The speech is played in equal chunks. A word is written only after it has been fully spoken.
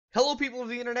Hello people of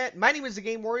the internet, my name is the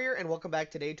Game Warrior and welcome back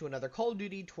today to another Call of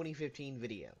Duty 2015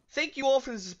 video. Thank you all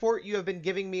for the support you have been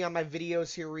giving me on my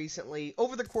videos here recently.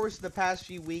 Over the course of the past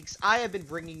few weeks, I have been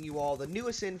bringing you all the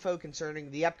newest info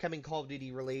concerning the upcoming Call of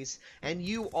Duty release, and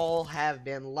you all have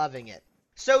been loving it.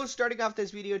 So, starting off this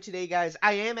video today, guys,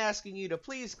 I am asking you to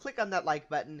please click on that like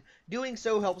button. Doing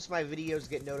so helps my videos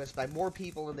get noticed by more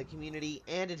people in the community,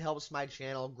 and it helps my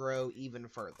channel grow even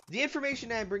further. The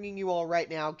information I'm bringing you all right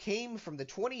now came from the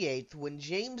 28th when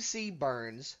James C.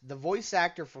 Burns, the voice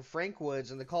actor for Frank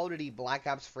Woods in the Call of Duty Black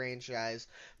Ops franchise,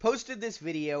 posted this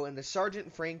video in the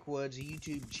Sergeant Frank Woods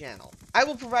YouTube channel. I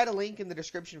will provide a link in the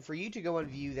description for you to go and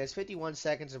view this 51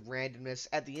 seconds of randomness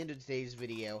at the end of today's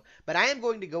video, but I am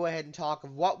going to go ahead and talk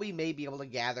of what we may be able to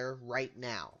gather right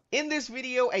now. In this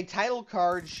video, a title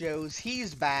card shows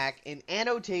he's back, an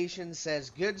annotation says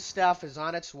good stuff is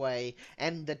on its way,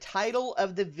 and the title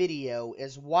of the video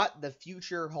is what the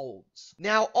future holds.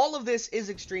 Now, all of this is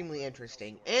extremely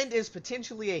interesting, and is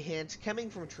potentially a hint coming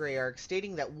from Treyarch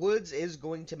stating that Woods is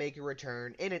going to make a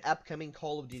return in an upcoming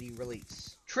Call of Duty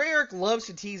release. Treyarch loves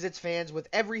to tease its fans with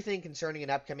everything concerning an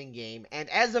upcoming game, and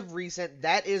as of recent,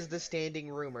 that is the standing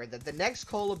rumor that the next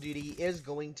Call of Duty is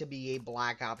going to be a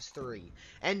Black Ops 3.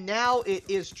 And now it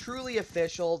is truly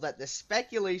official that the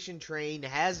speculation train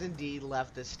has indeed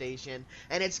left the station,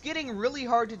 and it's getting really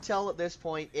hard to tell at this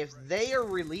point if they are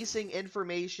releasing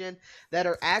information that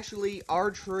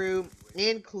are true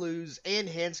and clues and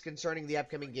hints concerning the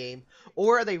upcoming game,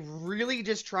 or are they really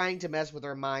just trying to mess with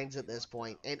our minds at this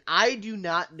point? And I do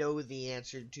not know the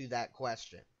answer to that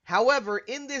question. However,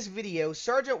 in this video,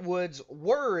 Sergeant Woods'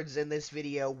 words in this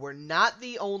video were not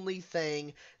the only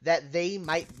thing that they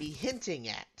might be hinting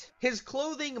at. His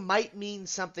clothing might mean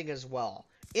something as well.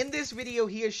 In this video,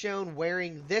 he is shown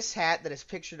wearing this hat that is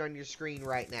pictured on your screen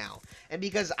right now. And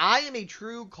because I am a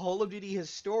true Call of Duty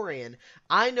historian,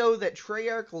 I know that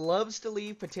Treyarch loves to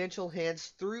leave potential hints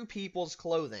through people's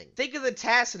clothing. Think of the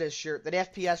Tacitus shirt that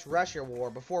FPS Russia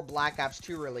wore before Black Ops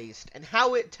 2 released, and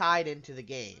how it tied into the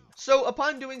game. So,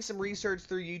 upon doing some research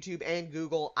through YouTube and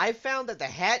Google, I found that the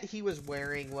hat he was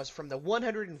wearing was from the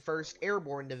 101st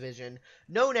Airborne Division,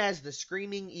 known as the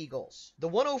Screaming Eagles. The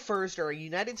 101st are a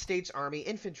United States Army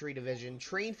infantry division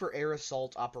trained for air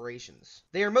assault operations.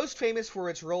 They are most famous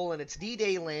for its role in its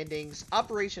D-Day landings,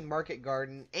 Operation Market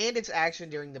Garden, and its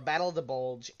action during the Battle of the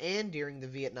Bulge and during the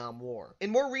Vietnam War. In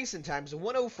more recent times, the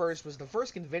 101st was the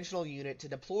first conventional unit to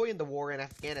deploy in the war in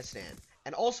Afghanistan,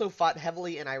 and also fought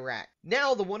heavily in Iraq.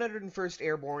 Now, the 101st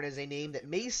Airborne is a name that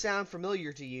may sound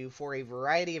familiar to you for a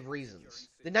variety of reasons.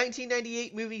 The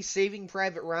 1998 movie Saving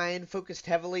Private Ryan focused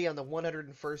heavily on the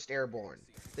 101st Airborne.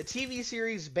 The TV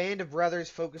series Band of Brothers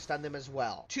focused on them as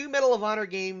well. Two Medal of Honor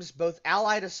games, both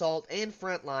Allied Assault and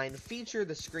Frontline, feature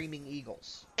the Screaming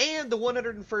Eagles. And the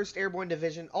 101st Airborne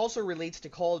Division also relates to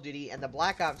Call of Duty and the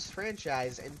Black Ops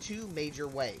franchise in two major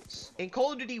ways. In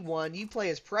Call of Duty 1, you play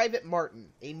as Private Martin,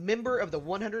 a member of the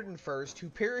 101st who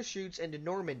parachutes into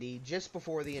Normandy just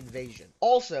before the invasion.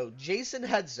 Also, Jason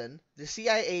Hudson, the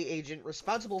CIA agent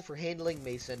responsible for handling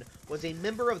Mason, was a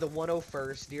member of the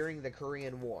 101st during the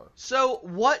Korean War. So,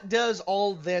 what does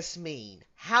all this mean?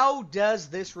 How does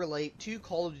this relate to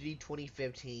Call of Duty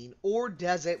 2015, or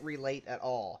does it relate at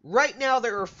all? Right now,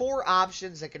 there are four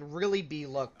options that can really be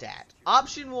looked at.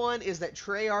 Option 1 is that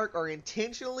Treyarch are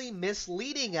intentionally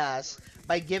misleading us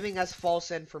by giving us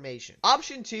false information.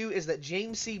 Option 2 is that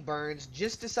James C. Burns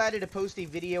just decided to post a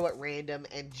video at random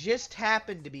and just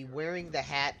happened to be wearing the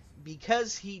hat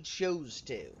because he chose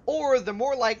to. Or the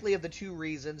more likely of the two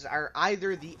reasons are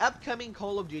either the upcoming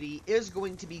Call of Duty is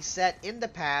going to be set in the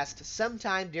past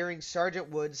sometime during Sergeant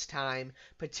Woods' time,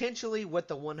 potentially with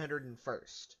the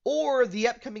 101st. Or the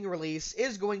upcoming release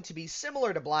is going to be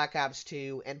similar to Black Ops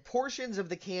 2 and portions of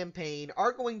the campaign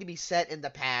are going to be set in the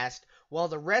past, while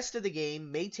the rest of the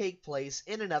game may take place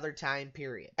in another time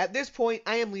period. At this point,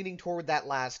 I am leaning toward that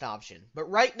last option. But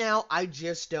right now, I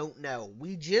just don't know.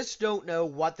 We just don't know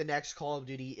what the next Call of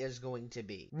Duty is going to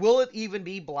be. Will it even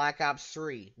be Black Ops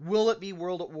 3? Will it be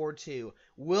World at War 2?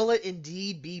 Will it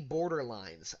indeed be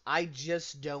Borderlines? I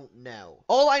just don't know.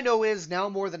 All I know is, now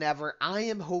more than ever, I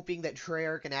am hoping that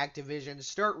Treyarch and Activision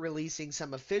start releasing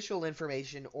some official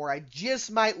information, or I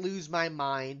just might lose my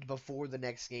mind before the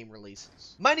next game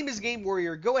releases. My name is Game Game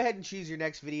Warrior, go ahead and choose your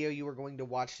next video you are going to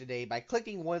watch today by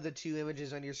clicking one of the two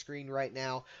images on your screen right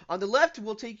now. On the left,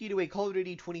 we'll take you to a Call of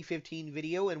Duty 2015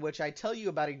 video in which I tell you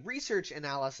about a research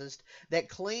analysis that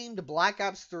claimed Black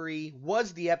Ops 3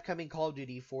 was the upcoming Call of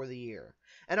Duty for the year.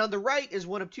 And on the right is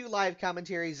one of two live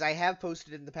commentaries I have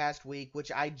posted in the past week,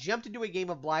 which I jumped into a game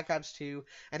of Black Ops 2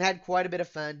 and had quite a bit of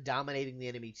fun dominating the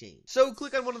enemy team. So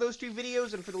click on one of those two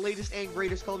videos, and for the latest and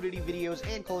greatest Call of Duty videos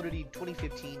and Call of Duty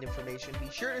 2015 information, be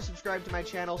sure to subscribe to my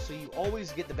channel so you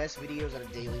always get the best videos on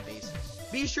a daily basis.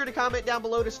 Be sure to comment down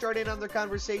below to start in on the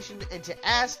conversation and to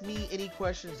ask me any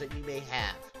questions that you may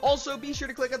have. Also, be sure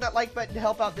to click on that like button to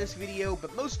help out this video,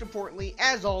 but most importantly,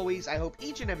 as always, I hope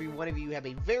each and every one of you have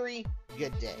a very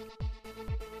good day.